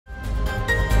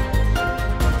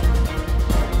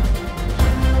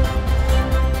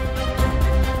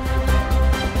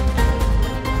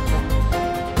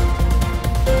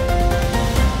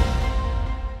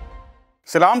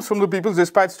Salams from the People's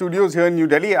Dispatch studios here in New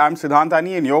Delhi. I'm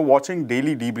Siddhantani and you're watching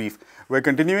Daily Debrief. We're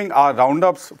continuing our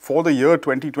roundups for the year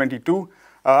 2022.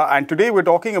 And today we're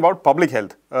talking about public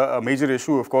health, a major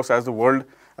issue, of course, as the world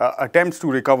attempts to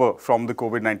recover from the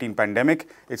COVID-19 pandemic.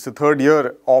 It's the third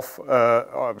year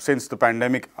since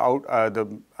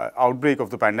the outbreak of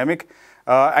the pandemic.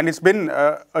 And it's been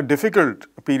a difficult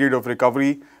period of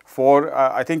recovery for,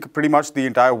 I think, pretty much the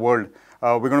entire world.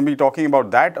 We're going to be talking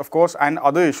about that, of course, and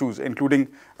other issues, including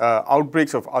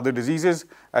outbreaks of other diseases,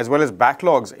 as well as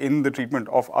backlogs in the treatment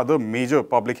of other major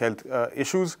public health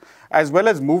issues, as well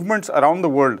as movements around the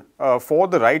world for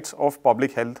the rights of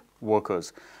public health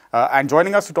workers. And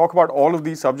joining us to talk about all of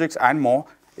these subjects and more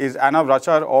is Anna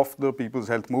Vrachar of the People's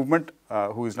Health Movement,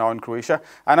 who is now in Croatia.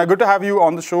 Anna, good to have you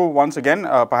on the show once again,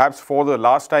 perhaps for the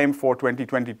last time for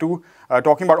 2022,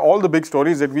 talking about all the big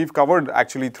stories that we've covered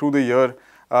actually through the year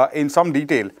in some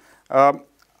detail.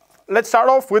 Let's start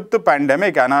off with the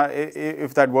pandemic, Anna,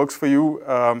 if that works for you.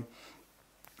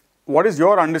 What is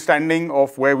your understanding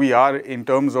of where we are in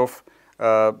terms of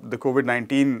the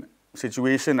COVID-19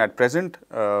 situation at present?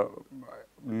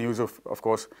 News of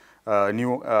course,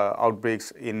 new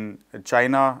outbreaks in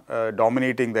China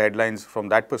dominating the headlines from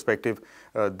that perspective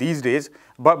these days.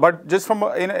 But just from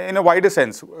in a wider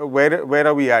sense, where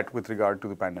are we at with regard to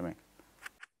the pandemic?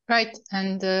 Right.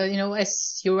 And,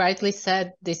 as you rightly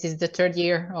said, this is the third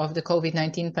year of the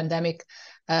COVID-19 pandemic.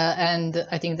 And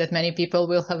I think that many people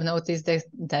will have noticed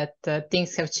that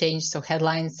things have changed. So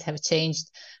headlines have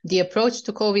changed. The approach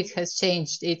to COVID has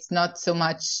changed. It's not so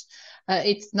much,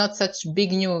 it's not such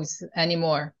big news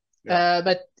anymore. Yeah.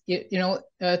 But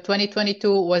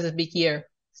 2022 was a big year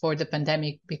for the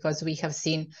pandemic because we have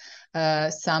seen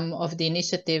some of the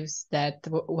initiatives that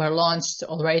were launched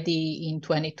already in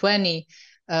 2020.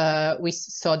 We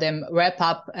saw them wrap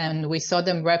up, and we saw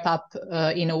them wrap up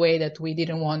in a way that we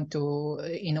didn't want to,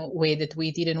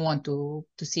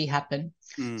 to see happen.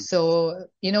 So,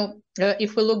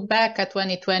 if we look back at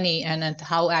 2020 and at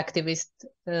how activists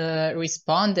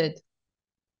responded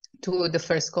to the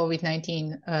first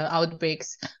COVID-19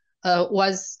 outbreaks,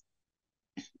 was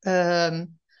a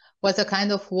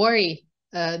kind of worry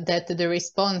that the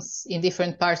response in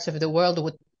different parts of the world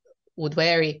would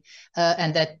vary,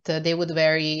 and that they would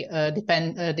vary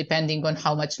depending on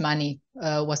how much money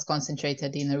was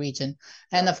concentrated in a region.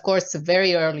 And of course,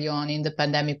 very early on in the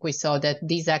pandemic, we saw that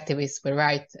these activists were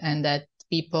right, and that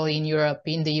people in Europe,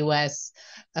 in the US,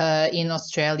 in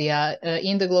Australia,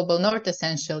 in the global north,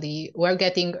 essentially, were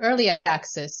getting early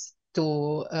access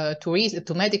to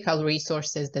medical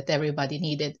resources that everybody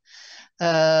needed.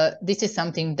 This is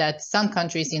something that some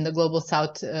countries in the global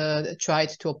south tried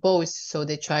to oppose. So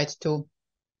they tried to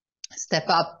step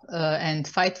up and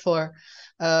fight for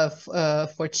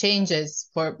changes,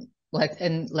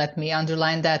 and let me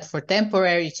underline that, for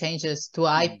temporary changes to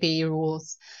IP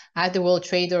rules at the World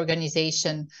Trade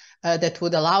Organization that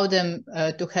would allow them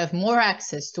to have more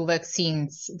access to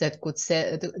vaccines that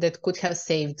could have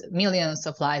saved millions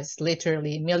of lives.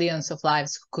 Literally, millions of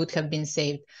lives could have been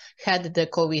saved had the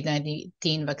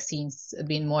COVID-19 vaccines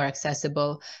been more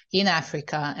accessible in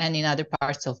Africa and in other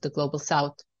parts of the global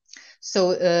south.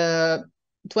 So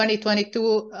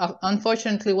 2022,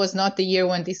 unfortunately, was not the year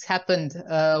when this happened.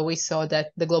 We saw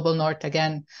that the global north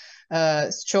again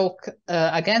stroke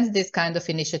against this kind of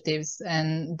initiatives,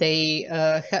 and they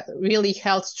really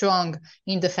held strong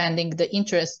in defending the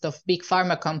interest of big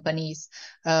pharma companies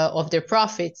of their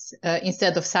profits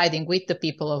instead of siding with the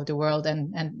people of the world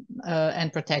and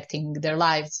protecting their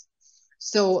lives.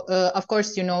 So, of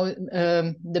course,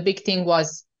 the big thing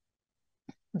was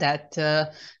that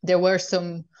there were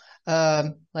some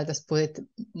let us put it,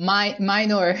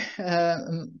 minor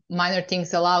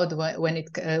things allowed when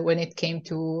it came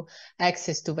to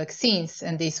access to vaccines,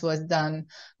 and this was done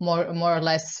more or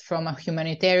less from a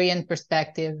humanitarian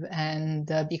perspective, and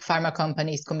big pharma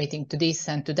companies committing to this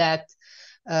and to that,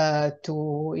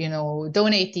 to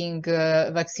donating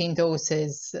vaccine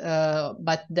doses,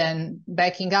 but then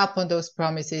backing up on those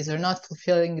promises or not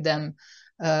fulfilling them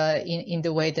in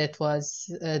the way that was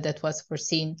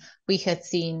foreseen. We had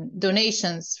seen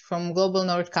donations from global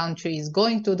north countries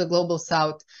going to the global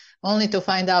south, only to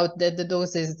find out that the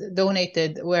doses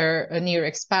donated were near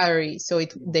expiry, so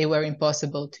they were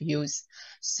impossible to use.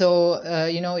 So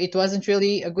it wasn't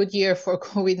really a good year for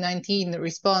COVID-19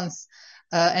 response,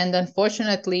 and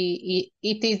unfortunately,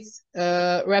 it is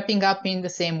wrapping up in the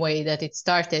same way that it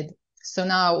started. So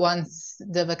now, once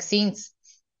the vaccines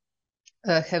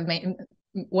have made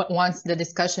once the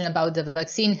discussion about the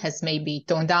vaccine has maybe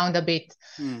toned down a bit,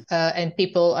 and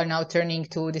people are now turning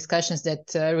to discussions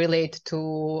that relate to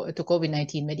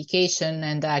COVID-19 medication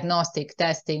and diagnostic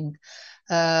testing,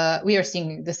 we are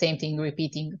seeing the same thing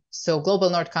repeating. So global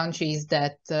north countries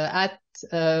that at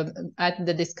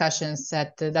the discussions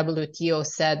at the WTO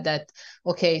said that,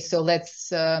 okay, so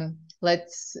let's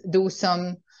do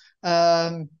some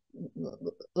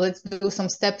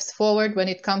steps forward when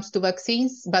it comes to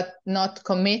vaccines, but not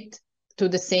commit to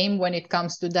the same when it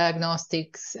comes to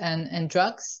diagnostics and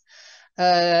drugs.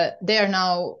 They are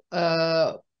now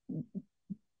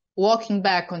walking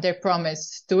back on their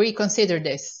promise to reconsider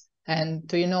this and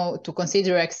to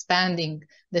consider expanding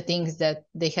the things that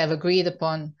they have agreed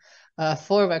upon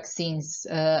for vaccines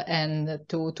and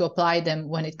to apply them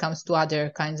when it comes to other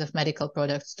kinds of medical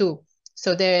products too.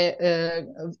 So they're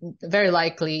very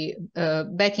likely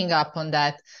backing up on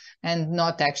that and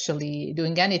not actually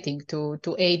doing anything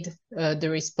to aid the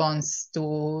response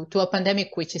to a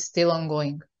pandemic which is still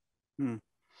ongoing.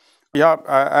 Yeah,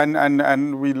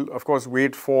 and we'll of course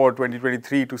wait for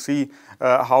 2023 to see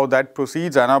how that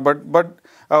proceeds, Anna. But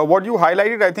what you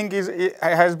highlighted, I think,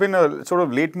 has been a sort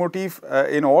of leitmotif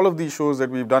in all of these shows that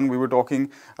we've done. We were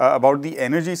talking about the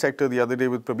energy sector the other day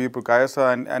with Prabir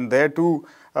Purkayasa, and there too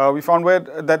we found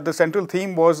that the central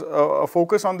theme was a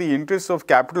focus on the interests of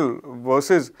capital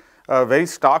versus very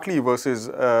starkly versus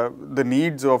the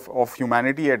needs of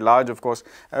humanity at large, of course,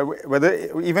 whether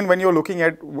even when you're looking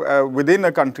at within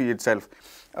a country itself.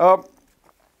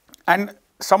 And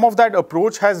some of that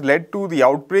approach has led to the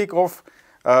outbreak of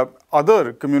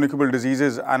other communicable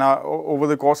diseases over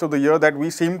the course of the year that we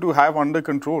seem to have under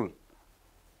control.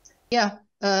 Yeah,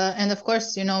 and of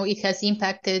course, it has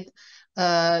impacted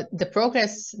the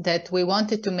progress that we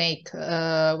wanted to make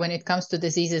when it comes to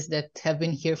diseases that have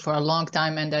been here for a long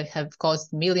time and that have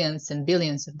caused millions and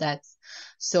billions of deaths.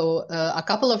 So a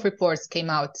couple of reports came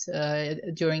out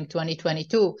during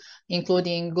 2022,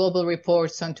 including global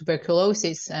reports on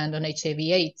tuberculosis and on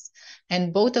HIV/AIDS.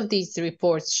 And both of these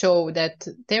reports show that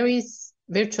there is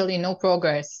virtually no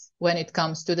progress when it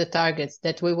comes to the targets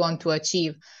that we want to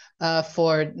achieve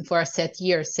for a set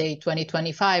year, say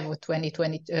 2025 or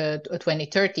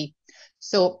 2030.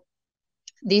 So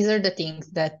these are the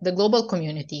things that the global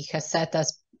community has set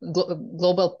as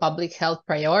global public health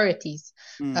priorities.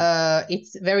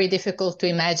 It's very difficult to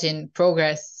imagine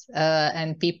progress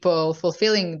and people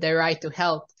fulfilling their right to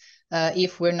health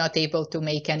if we're not able to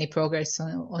make any progress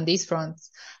on these fronts.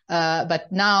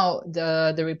 But now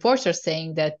the reports are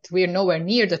saying that we're nowhere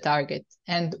near the target,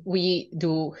 and we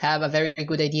do have a very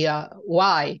good idea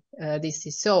why this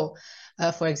is so.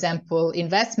 For example,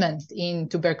 investment in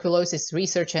tuberculosis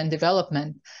research and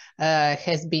development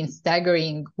has been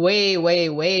staggering way, way,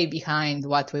 way behind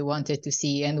what we wanted to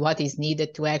see and what is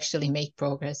needed to actually make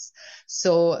progress.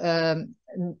 So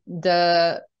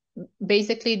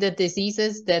basically the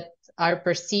diseases that are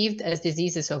perceived as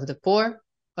diseases of the poor,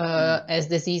 as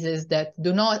diseases that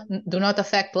do not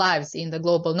affect lives in the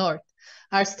global north,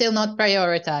 are still not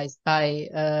prioritized by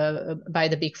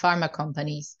the big pharma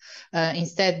companies.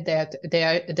 Instead,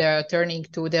 they are turning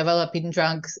to developing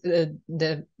drugs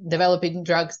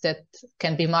that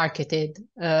can be marketed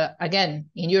again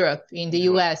in Europe, in the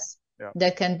US,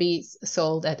 that can be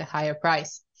sold at a higher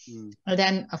price. And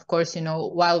then, of course,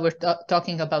 while we're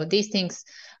talking about these things,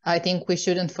 I think we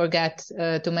shouldn't forget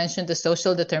to mention the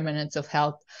social determinants of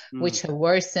health, which have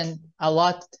worsened a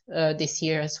lot this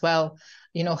year as well.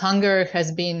 Hunger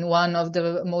has been one of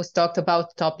the most talked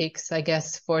about topics, I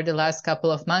guess, for the last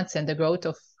couple of months, and the growth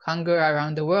of hunger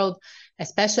around the world,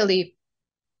 especially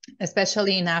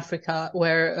in Africa,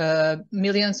 where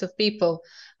millions of people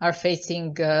are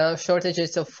facing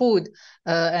shortages of food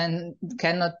and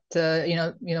cannot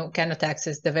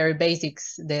access the very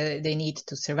basics they need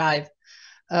to survive.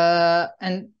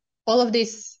 And all of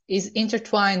this is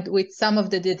intertwined with some of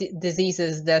the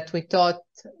diseases that we thought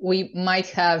we might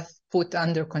have put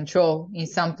under control in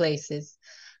some places.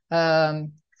 For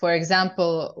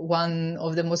example, one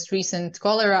of the most recent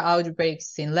cholera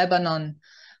outbreaks in Lebanon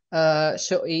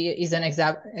is an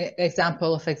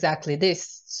example of exactly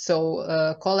this.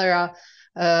 So cholera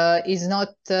is not,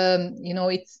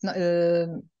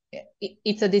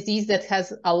 it's a disease that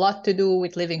has a lot to do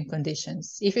with living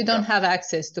conditions. If you don't have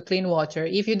access to clean water,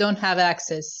 if you don't have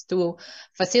access to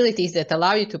facilities that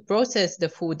allow you to process the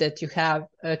food that you have,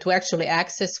 to actually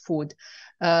access food,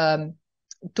 to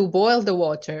boil the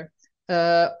water,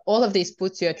 all of this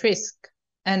puts you at risk.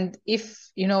 And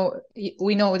if,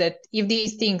 we know that if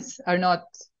these things are not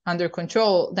under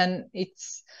control, then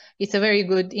it's it's a very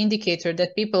good indicator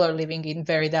that people are living in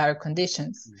very dire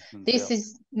conditions. This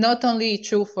is not only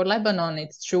true for Lebanon,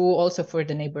 it's true also for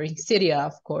the neighboring Syria,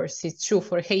 of course. It's true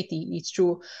for Haiti, it's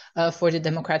true for the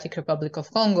Democratic Republic of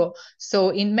Congo. So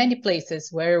in many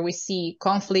places where we see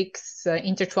conflicts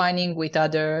intertwining with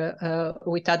other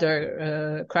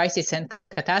crises and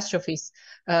catastrophes,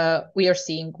 we are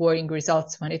seeing worrying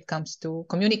results when it comes to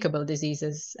communicable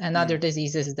diseases and other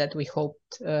diseases that we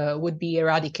hoped would be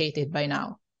eradicated by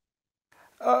now.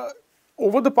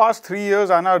 Over the past 3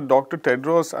 years, Anna, Dr.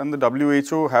 Tedros and the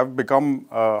WHO have become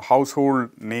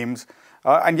household names.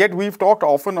 And yet we've talked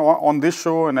often on this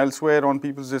show and elsewhere on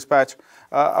People's Dispatch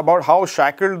about how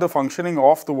shackled the functioning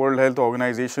of the World Health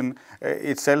Organization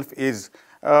itself is.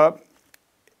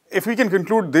 If we can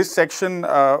conclude this section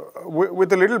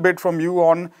with a little bit from you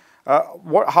on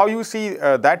how you see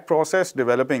that process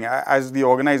developing as the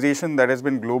organization that has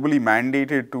been globally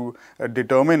mandated to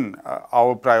determine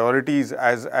our priorities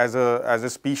as a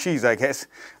species, I guess.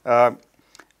 How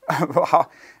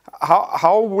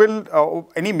will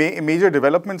any major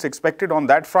developments expected on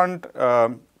that front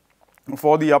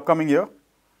for the upcoming year?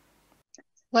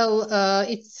 Well,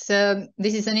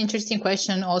 this is an interesting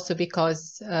question also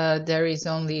because there is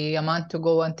only a month to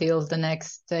go until the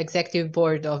next executive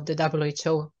board of the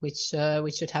WHO, which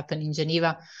should happen in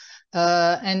Geneva.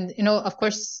 And, of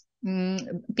course,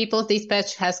 People's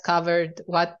Dispatch has covered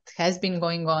what has been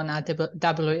going on at the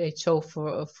WHO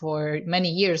for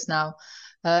many years now.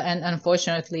 And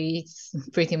unfortunately, it's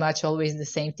pretty much always the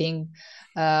same thing.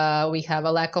 We have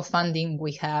a lack of funding.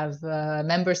 We have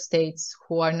member states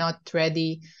who are not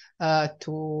ready to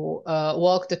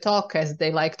walk the talk, as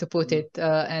they like to put it,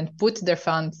 and put their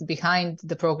funds behind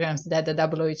the programs that the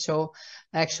WHO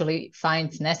actually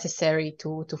finds necessary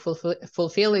to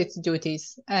fulfill its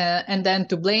duties, and then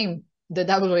to blame the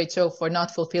WHO for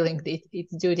not fulfilling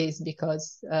its duties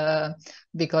because,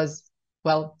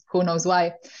 well, who knows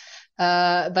why.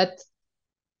 But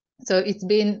so it's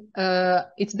been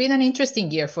an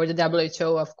interesting year for the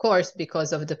WHO, of course,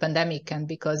 because of the pandemic and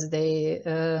because the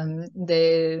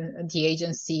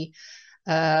agency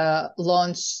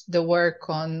launched the work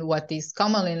on what is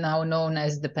commonly now known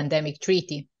as the pandemic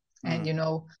treaty. And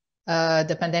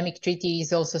the pandemic treaty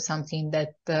is also something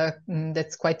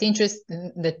that's quite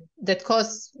interesting,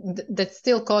 that's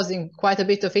still causing quite a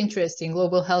bit of interest in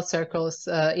global health circles.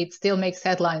 It still makes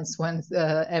headlines when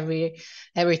every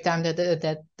time that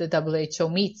the WHO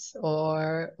meets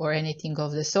or anything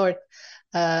of the sort.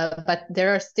 But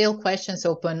there are still questions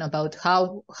open about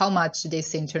how much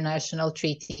this international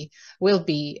treaty will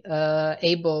be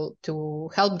able to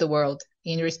help the world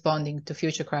in responding to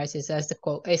future crises as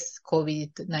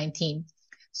COVID-19.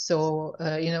 So,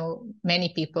 many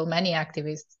people, many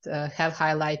activists have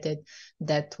highlighted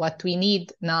that what we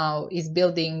need now is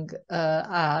building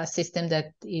a system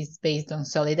that is based on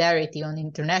solidarity, on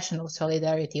international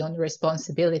solidarity, on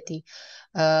responsibility,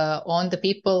 on the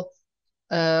people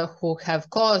who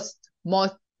have caused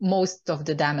most of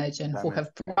the damage and who have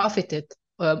profited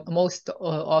most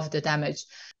of the damage.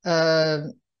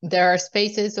 There are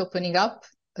spaces opening up.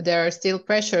 There are still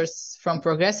pressures from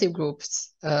progressive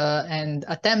groups and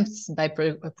attempts by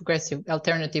progressive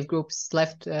alternative groups,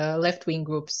 left-wing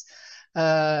groups,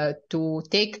 to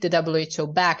take the WHO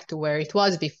back to where it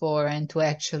was before and to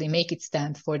actually make it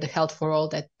stand for the health for all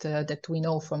that we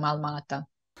know from Alma-Ata.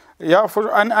 Yeah,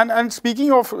 and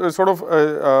speaking of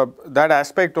that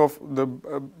aspect of the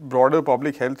broader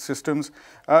public health systems,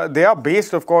 they are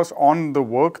based, of course, on the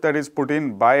work that is put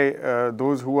in by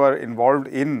those who are involved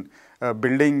in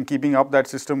keeping up that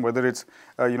system, whether it's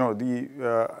the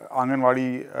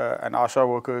Anganwadi and Asha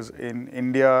workers in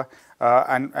India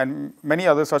and many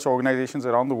other such organizations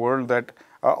around the world that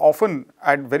often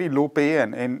at very low pay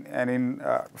and in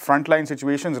frontline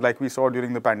situations like we saw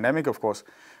during the pandemic, of course,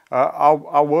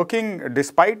 are working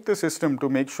despite the system to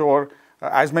make sure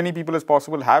as many people as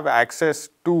possible have access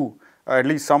to at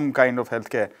least some kind of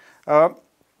healthcare.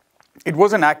 It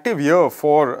was an active year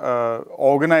for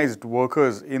organized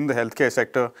workers in the healthcare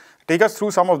sector. Take us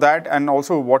through some of that and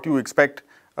also what you expect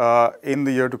in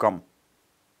the year to come.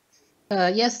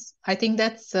 Yes, I think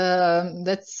that's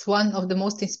one of the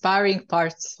most inspiring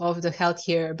parts of the health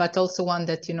year, but also one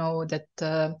that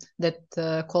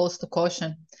calls to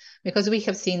caution, because we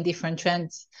have seen different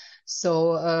trends.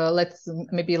 So let's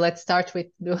start with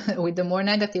the more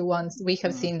negative ones. We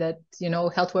have seen that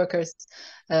health workers,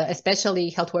 especially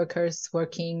health workers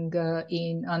working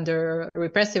under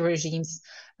repressive regimes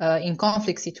in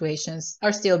conflict situations,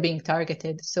 are still being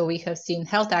targeted. So we have seen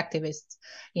health activists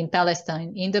in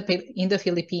Palestine, in the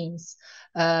Philippines,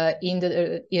 in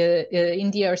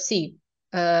DRC,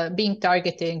 being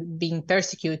targeted, being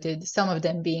persecuted, some of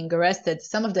them being arrested,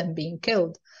 some of them being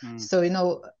killed. So,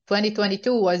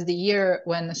 2022 was the year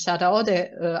when Shada Ode,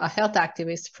 a health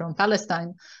activist from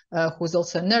Palestine, who's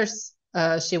also a nurse,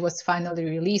 she was finally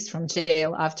released from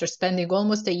jail after spending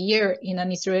almost a year in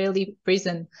an Israeli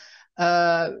prison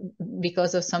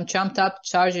because of some trumped up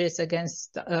charges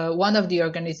against one of the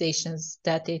organizations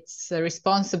that it's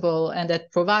responsible and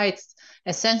that provides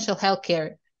essential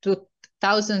healthcare to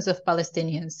thousands of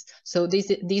Palestinians. So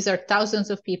these are thousands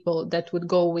of people that would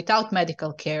go without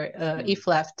medical care if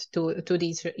left to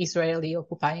these Israeli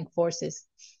occupying forces.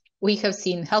 We have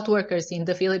seen health workers in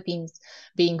the Philippines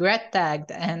being red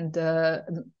tagged and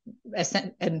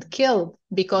killed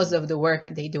because of the work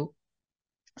they do.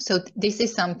 So this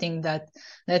is something that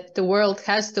the world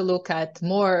has to look at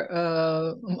more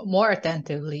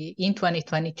attentively in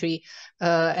 2023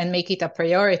 and make it a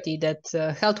priority that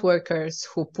health workers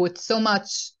who put so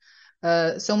much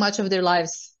of their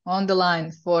lives on the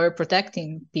line for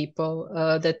protecting people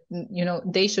that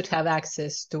they should have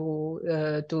access to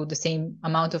the same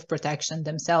amount of protection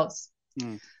themselves.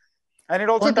 And it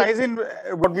also ties in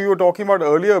what we were talking about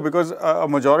earlier, because a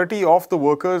majority of the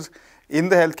workers in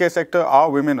the healthcare sector are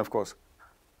women, of course.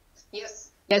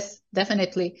 Yes,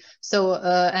 definitely. So,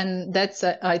 and that's,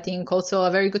 I think, also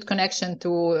a very good connection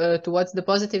to what's the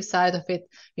positive side of it.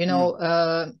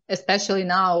 Especially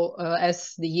now,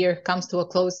 as the year comes to a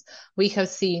close, we have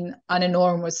seen an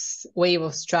enormous wave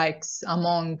of strikes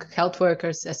among health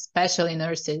workers, especially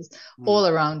nurses, all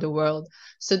around the world.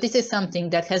 So this is something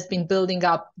that has been building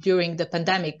up during the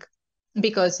pandemic.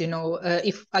 Because,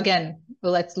 if, again,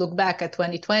 let's look back at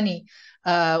 2020,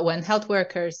 when health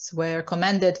workers were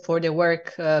commended for their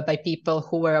work by people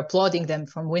who were applauding them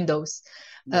from windows.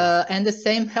 And the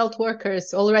same health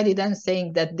workers already then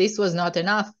saying that this was not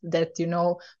enough, that,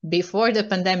 before the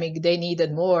pandemic, they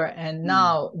needed more. And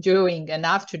now, during and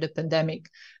after the pandemic,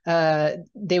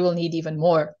 they will need even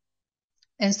more.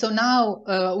 And so now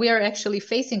we are actually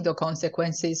facing the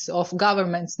consequences of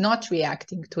governments not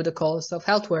reacting to the calls of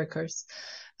health workers.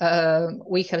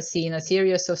 We have seen a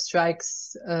series of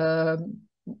strikes, I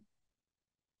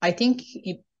think,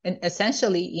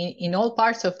 essentially in all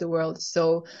parts of the world.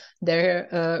 So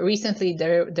recently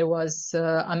there was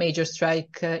a major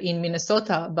strike in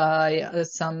Minnesota by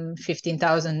some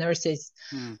 15,000 nurses.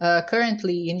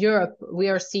 Currently in Europe, we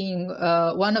are seeing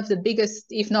one of the biggest,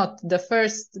 if not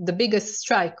the biggest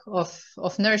strike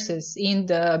of nurses in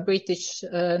the British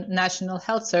National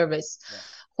Health Service,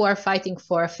 who are fighting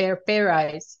for a fair pay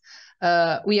rise.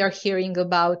 We are hearing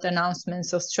about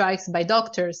announcements of strikes by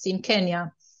doctors in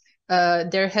Kenya.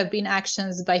 There have been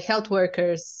actions by health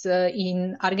workers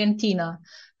in Argentina,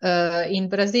 in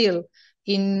Brazil,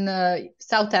 in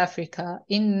South Africa,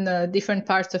 in different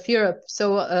parts of Europe.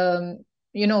 So,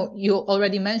 you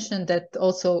already mentioned that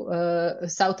also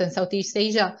South and Southeast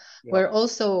Asia were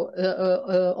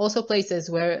also places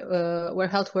where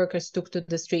health workers took to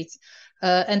the streets.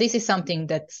 And this is something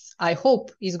that I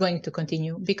hope is going to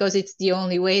continue, because it's the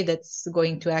only way that's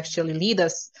going to actually lead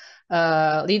us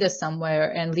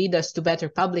somewhere and lead us to better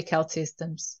public health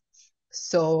systems.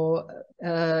 So,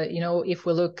 if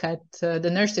we look at the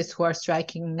nurses who are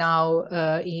striking now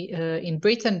in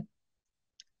Britain,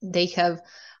 they have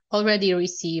already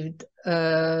received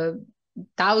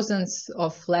thousands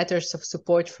of letters of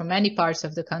support from many parts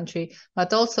of the country,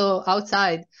 but also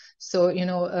outside. So,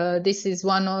 this is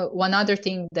one other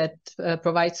thing that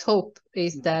provides hope,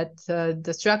 is that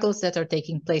the struggles that are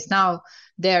taking place now,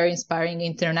 they're inspiring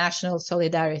international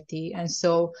solidarity. And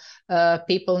so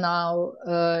people now,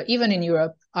 even in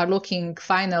Europe, are looking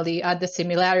finally at the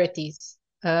similarities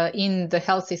in the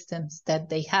health systems that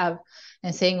they have,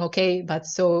 and saying, okay, but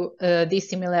so these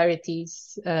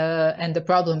similarities and the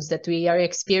problems that we are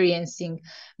experiencing,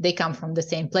 they come from the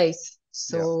same place.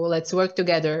 So let's work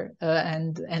together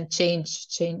and change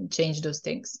those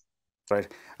things. Right.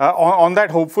 On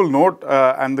that hopeful note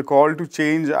and the call to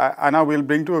change, Anna, we'll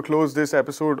bring to a close this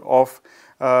episode of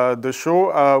the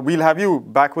show. We'll have you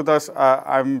back with us,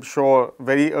 I'm sure,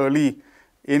 very early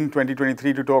in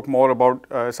 2023 to talk more about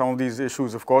some of these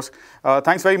issues, of course.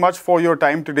 Thanks very much for your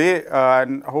time today,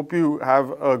 and hope you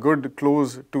have a good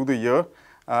close to the year,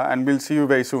 and we'll see you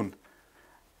very soon.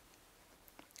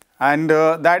 And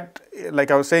that,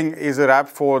 like I was saying, is a wrap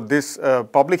for this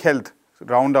public health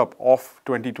roundup of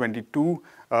 2022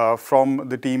 from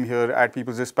the team here at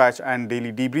People's Dispatch and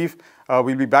Daily Debrief.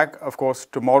 We'll be back, of course,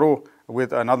 tomorrow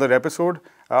with another episode.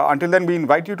 Until then, we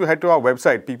invite you to head to our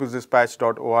website,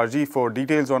 peoplesdispatch.org, for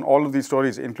details on all of these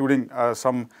stories, including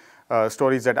some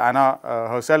stories that Anna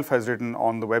herself has written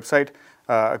on the website,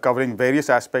 covering various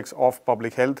aspects of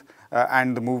public health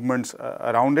and the movements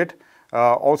around it.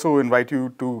 Also invite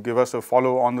you to give us a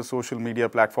follow on the social media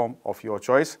platform of your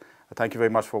choice. Thank you very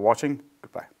much for watching.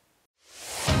 Goodbye.